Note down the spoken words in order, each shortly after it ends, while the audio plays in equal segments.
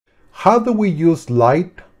How do we use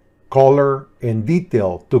light, color, and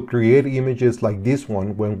detail to create images like this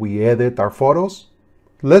one when we edit our photos?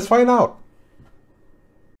 Let's find out.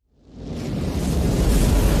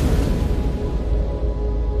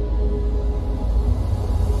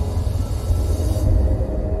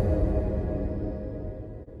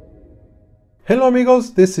 Hello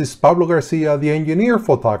amigos, this is Pablo Garcia, the engineer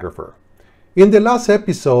photographer. In the last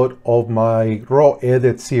episode of my RAW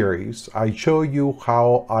edit series, I showed you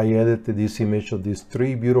how I edited this image of these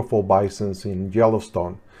three beautiful bisons in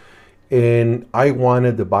Yellowstone. And I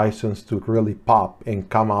wanted the bisons to really pop and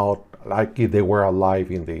come out like if they were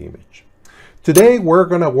alive in the image. Today we're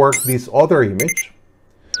gonna work this other image.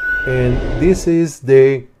 And this is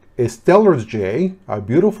the Stellar's jay, a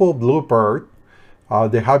beautiful blue bird.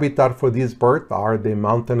 The habitat for this bird are the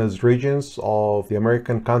mountainous regions of the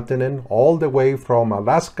American continent, all the way from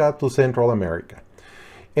Alaska to Central America.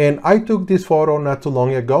 And I took this photo not too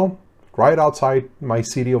long ago, right outside my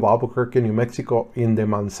city of Albuquerque, New Mexico, in the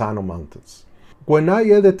Manzano Mountains. When I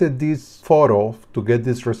edited this photo to get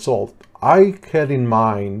this result, I had in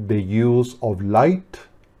mind the use of light,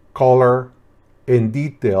 color, and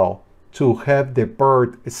detail to have the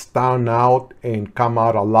bird stand out and come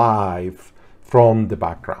out alive from the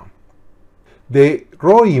background. The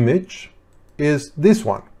raw image is this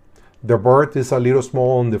one. The bird is a little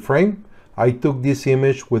small on the frame. I took this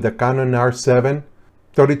image with a Canon R7,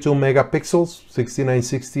 32 megapixels,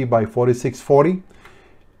 6960 by 4640,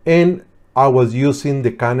 and I was using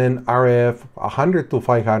the Canon RF 100 to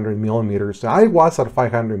 500 millimeters. I was at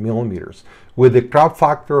 500 millimeters. With the crop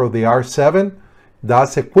factor of the R7,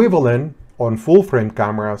 that's equivalent on full frame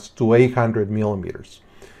cameras to 800 millimeters.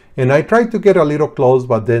 And I tried to get a little close,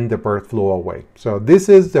 but then the bird flew away. So this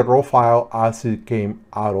is the raw file as it came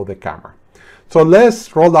out of the camera. So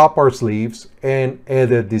let's roll up our sleeves and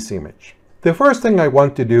edit this image. The first thing I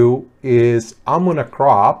want to do is I'm gonna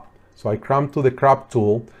crop. So I come to the crop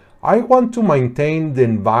tool. I want to maintain the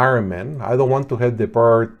environment. I don't want to have the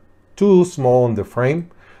bird too small on the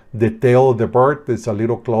frame. The tail of the bird is a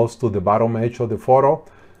little close to the bottom edge of the photo.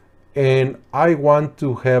 And I want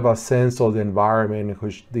to have a sense of the environment in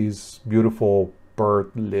which this beautiful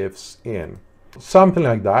bird lives in. Something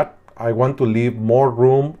like that. I want to leave more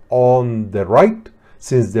room on the right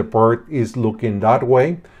since the bird is looking that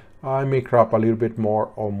way. I may crop a little bit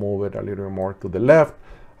more or move it a little more to the left.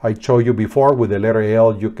 I showed you before with the letter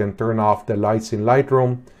L, you can turn off the lights in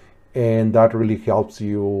Lightroom, and that really helps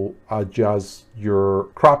you adjust your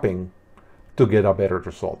cropping to get a better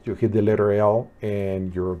result. You hit the letter L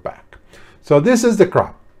and you're back. So this is the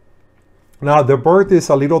crop. Now the bird is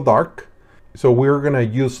a little dark, so we're gonna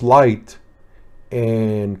use light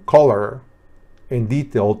and color and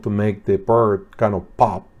detail to make the bird kind of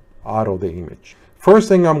pop out of the image. First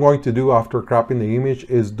thing I'm going to do after cropping the image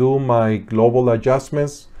is do my global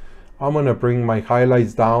adjustments. I'm gonna bring my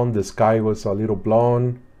highlights down. The sky was a little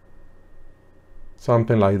blown,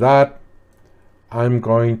 something like that. I'm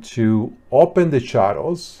going to open the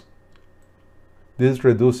shadows. This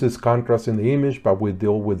reduces contrast in the image, but we'll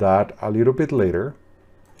deal with that a little bit later.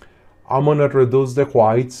 I'm gonna reduce the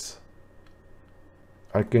whites.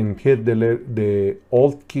 I can hit the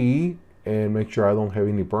Alt key and make sure I don't have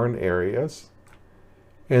any burn areas.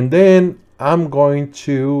 And then I'm going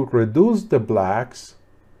to reduce the blacks,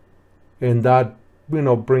 and that,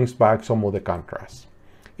 brings back some of the contrast.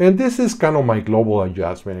 And this is kind of my global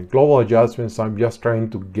adjustment. In global adjustments, I'm just trying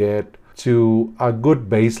to get to a good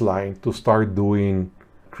baseline to start doing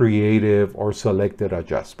creative or selected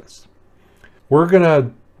adjustments. We're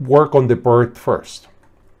gonna work on the bird first.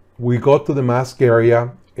 We go to the mask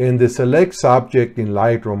area, and the select subject in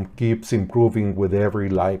Lightroom keeps improving with every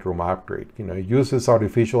Lightroom upgrade. It uses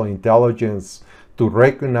artificial intelligence to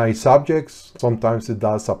recognize subjects. Sometimes it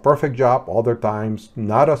does a perfect job, other times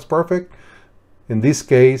not as perfect. In this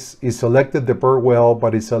case, it selected the bird well,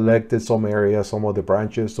 but it selected some areas, some of the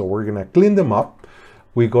branches, so we're gonna clean them up.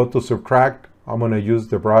 We go to subtract. I'm gonna use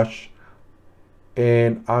the brush,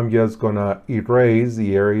 and I'm just gonna erase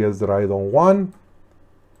the areas that I don't want.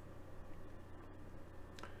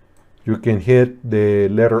 You can hit the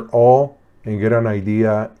letter O and get an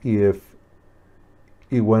idea if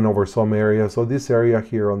it went over some areas. So this area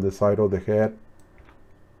here on the side of the head,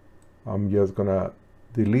 I'm just gonna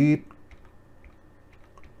delete.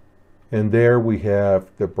 And there we have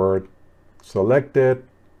the bird selected,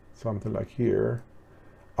 something like here.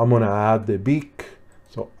 I'm gonna add the beak.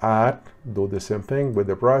 So add, do the same thing with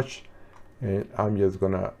the brush. And I'm just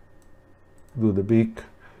gonna do the beak.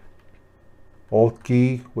 Alt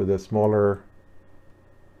key with a smaller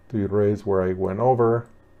to erase where I went over.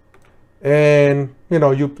 And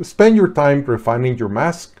you spend your time refining your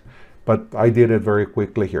mask. but I did it very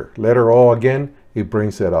quickly here. Letter O again, it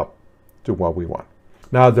brings it up to what we want.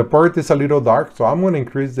 Now the bird is a little dark, so I'm going to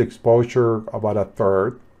increase the exposure about a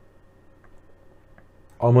third.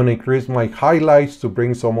 I'm going to increase my highlights to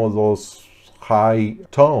bring some of those high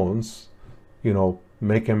tones, you know,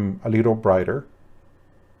 make them a little brighter.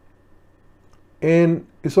 And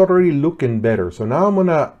it's already looking better. So now I'm going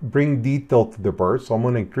to bring detail to the bird. So I'm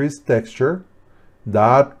going to increase texture.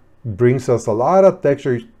 That brings us a lot of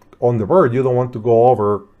texture on the bird. You don't want to go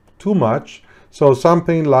over too much. So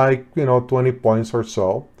something like, you know, 20 points or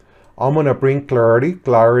so. I'm going to bring clarity.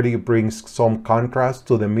 Clarity brings some contrast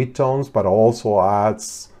to the midtones, but also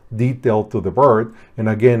adds detail to the bird. And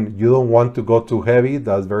again, you don't want to go too heavy.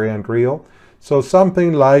 That's very unreal. So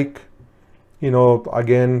something like, you know,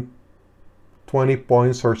 again, 20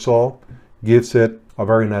 points or so gives it a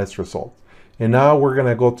very nice result. And now we're going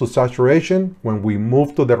to go to saturation. When we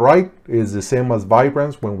move to the right, it's the same as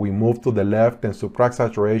vibrance. When we move to the left and subtract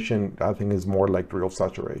saturation, I think it's more like real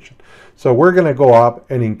saturation. So we're going to go up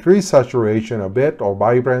and increase saturation a bit, or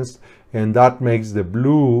vibrance, and that makes the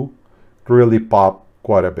blue really pop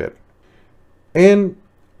quite a bit. And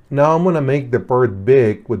now I'm going to make the bird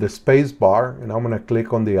big with the space bar, and I'm going to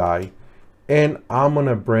click on the eye, and I'm going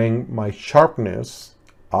to bring my sharpness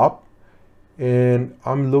up. And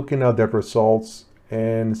I'm looking at the results,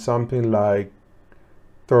 and something like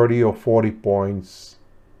 30 or 40 points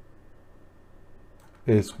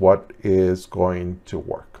is what is going to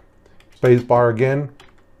work. Spacebar again,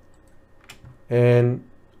 and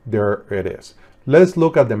there it is. Let's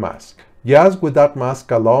look at the mask. Yes, with that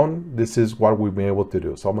mask alone, this is what we've been able to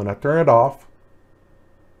do. So I'm going to turn it off.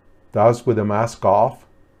 That's with the mask off,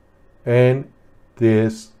 and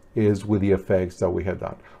this is with the effects that we had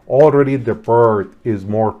done. Already the bird is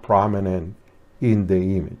more prominent in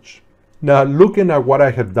the image. Now looking at what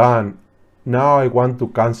I have done, now I want to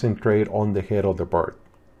concentrate on the head of the bird.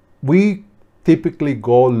 We typically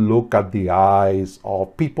go look at the eyes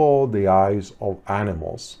of people, the eyes of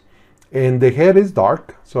animals. And the head is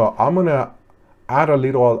dark, so I'm going to add a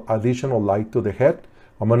little additional light to the head.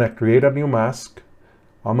 I'm going to create a new mask.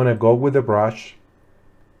 I'm going to go with the brush,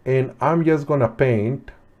 and I'm just going to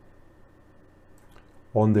paint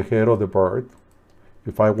on the head of the bird.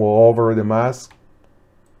 If I go over the mask,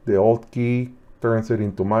 the Alt key turns it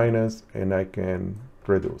into minus, and I can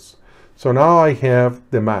reduce. So now I have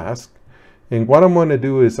the mask, and what I'm going to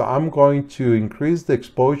do is I'm going to increase the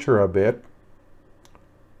exposure a bit,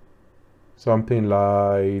 something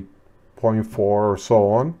like 0.4 or so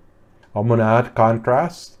on. I'm going to add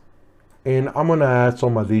contrast, and I'm going to add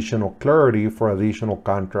some additional clarity for additional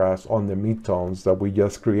contrast on the midtones that we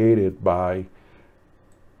just created by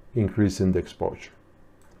increasing the exposure.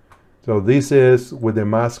 So this is with the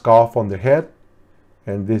mask off on the head,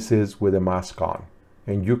 and this is with the mask on.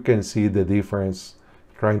 And you can see the difference,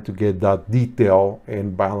 trying to get that detail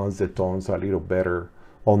and balance the tones a little better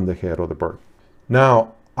on the head of the bird.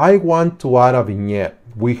 Now, I want to add a vignette.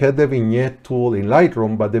 We had the vignette tool in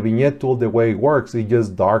Lightroom, but the vignette tool, the way it works, it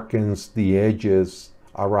just darkens the edges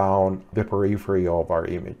around the periphery of our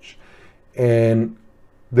image. And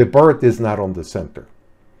the bird is not on the center.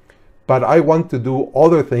 But I want to do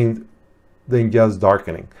other things than just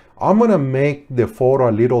darkening. I'm going to make the photo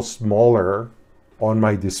a little smaller on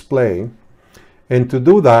my display. And to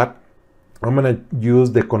do that, I'm going to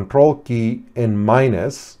use the Control key and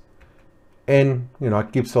minus. And, you know, I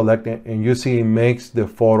keep selecting, and you see it makes the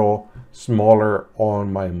photo smaller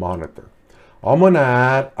on my monitor. I'm going to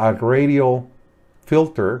add a radial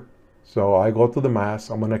filter. So I go to the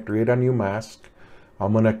mask. I'm going to create a new mask.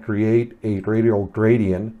 I'm going to create a radial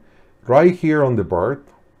gradient right here on the bird,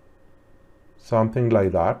 something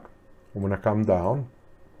like that. I'm going to come down,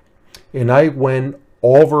 and I went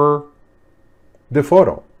over the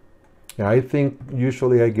photo. And I think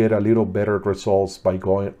usually I get a little better results by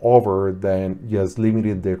going over than just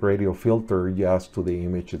limiting the radial filter just to the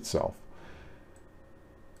image itself.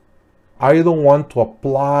 I don't want to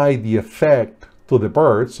apply the effect to the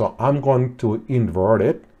bird, so I'm going to invert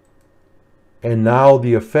it. And now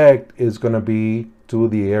the effect is going to be to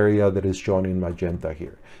the area that is shown in magenta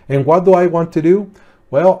here. And what do I want to do?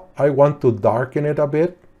 Well, I want to darken it a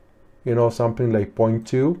bit, you know, something like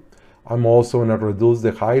 0.2. I'm also going to reduce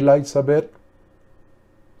the highlights a bit.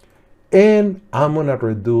 And I'm going to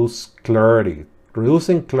reduce clarity.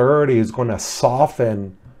 Reducing clarity is going to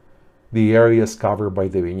soften the areas covered by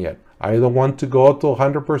the vignette. I don't want to go to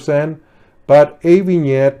 100%, but a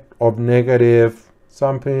vignette of negative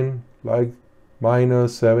something like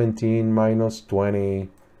 -17, -20,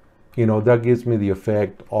 you know, that gives me the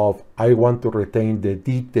effect of I want to retain the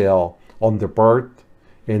detail on the bird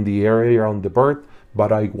and the area on the bird,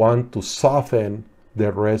 but I want to soften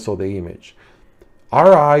the rest of the image.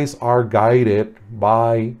 Our eyes are guided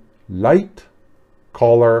by light,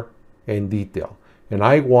 color, and detail. And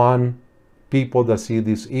I want people that see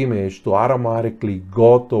this image to automatically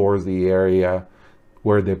go towards the area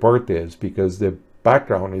where the bird is, because the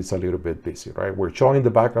background is a little bit busy, right? We're showing the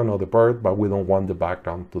background of the bird, but we don't want the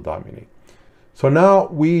background to dominate. So now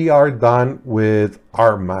we are done with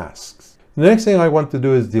our masks. The next thing I want to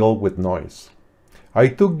do is deal with noise. I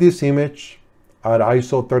took this image at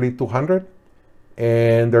ISO 3200,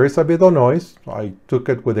 and there is a bit of noise. I took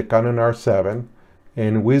it with the Canon R7,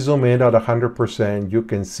 and we zoom in at 100%. You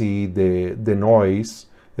can see the noise,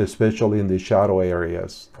 especially in the shadow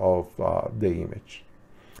areas of the image.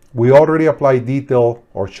 We already applied detail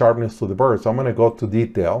or sharpness to the bird, so I'm going to go to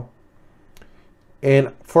detail.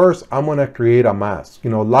 And first, I'm going to create a mask. You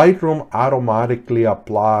know, Lightroom automatically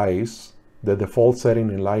applies, the default setting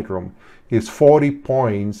in Lightroom is 40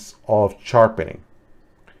 points of sharpening.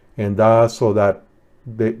 And that's so that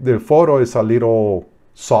the photo is a little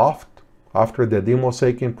soft after the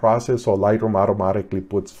demosaicing process, so Lightroom automatically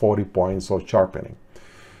puts 40 points of sharpening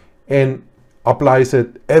and applies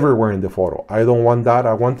it everywhere in the photo. I don't want that.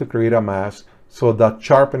 I want to create a mask so that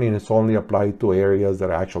sharpening is only applied to areas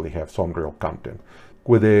that actually have some real content.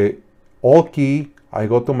 With the Alt key, I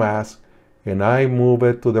go to mask and I move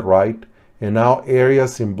it to the right, and now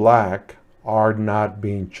areas in black are not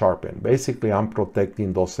being sharpened. Basically, I'm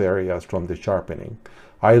protecting those areas from the sharpening.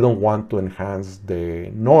 I don't want to enhance the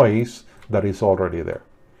noise that is already there.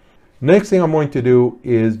 Next thing I'm going to do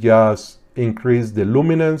is just increase the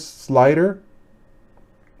luminance slider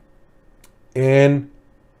and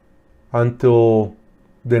until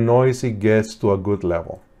the noise gets to a good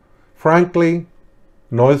level. Frankly,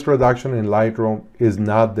 noise reduction in Lightroom is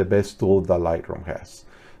not the best tool that Lightroom has.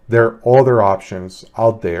 There are other options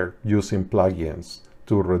out there using plugins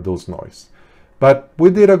to reduce noise. But we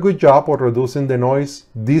did a good job of reducing the noise.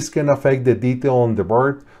 This can affect the detail on the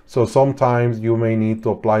bird, so sometimes you may need to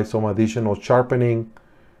apply some additional sharpening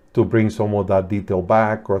to bring some of that detail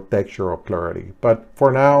back, or texture or clarity. But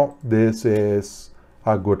for now, this is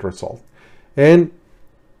a good result. And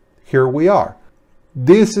here we are.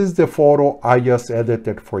 This is the photo I just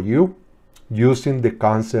edited for you, using the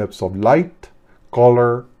concepts of light,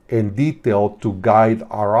 color, and detail to guide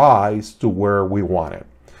our eyes to where we want it.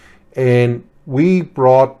 And we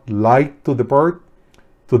brought light to the bird,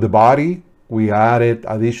 to the body. We added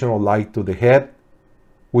additional light to the head.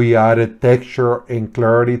 We added texture and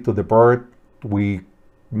clarity to the bird. We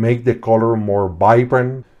make the color more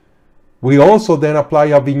vibrant. We also then apply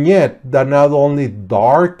a vignette that not only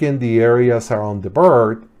darken the areas around the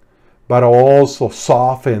bird, but also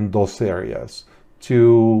soften those areas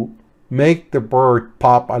to make the bird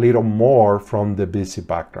pop a little more from the busy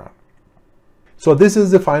background. So this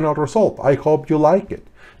is the final result. I hope you like it.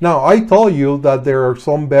 Now, I told you that there are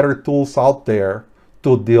some better tools out there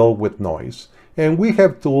to deal with noise. And we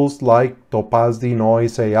have tools like Topaz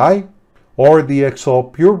Denoise AI, or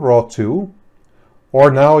DxO Pure Raw 2, or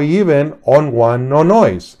now even On1 No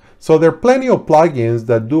Noise. So there are plenty of plugins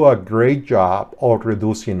that do a great job of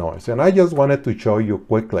reducing noise. And I just wanted to show you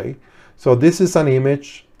quickly. So this is an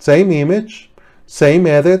image, same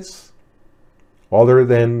edits, other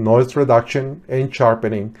than noise reduction and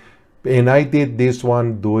sharpening. And I did this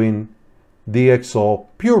one doing DxO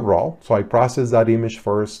Pure Raw. So I processed that image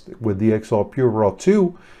first with DxO Pure Raw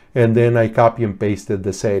 2, and then I copy and pasted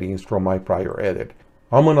the settings from my prior edit.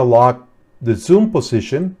 I'm going to lock the zoom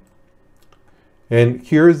position, and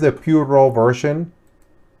here's the Pure Raw version,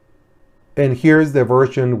 and here's the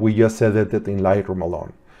version we just edited in Lightroom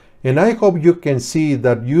alone. And I hope you can see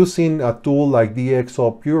that using a tool like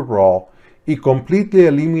DxO Pure Raw, it completely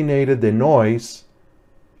eliminated the noise,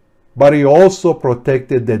 but it also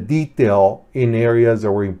protected the detail in areas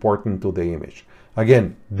that were important to the image.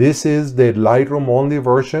 Again, this is the Lightroom only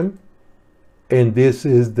version, and this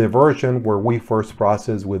is the version where we first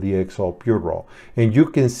processed with DxO Pure Raw. And you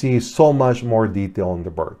can see so much more detail on the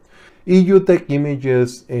bird. If you take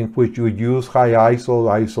images in which you use high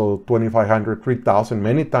ISO 2500, 3000,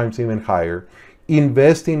 many times even higher,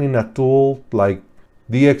 investing in a tool like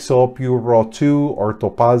DxO Pure Raw 2 or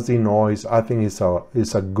Topaz Denoise, I think is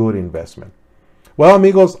a good investment. Well,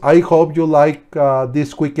 amigos, I hope you like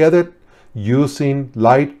this quick edit using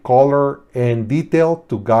light, color, and detail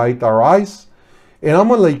to guide our eyes. And I'm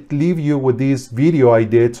gonna leave you with this video I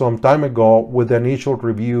did some time ago with the initial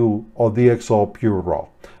review of DxO Pure Raw.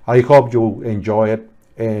 I hope you enjoy it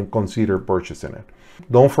and consider purchasing it.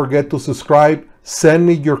 Don't forget to subscribe, send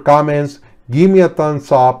me your comments, give me a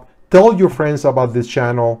thumbs up, tell your friends about this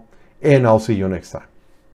channel, and I'll see you next time.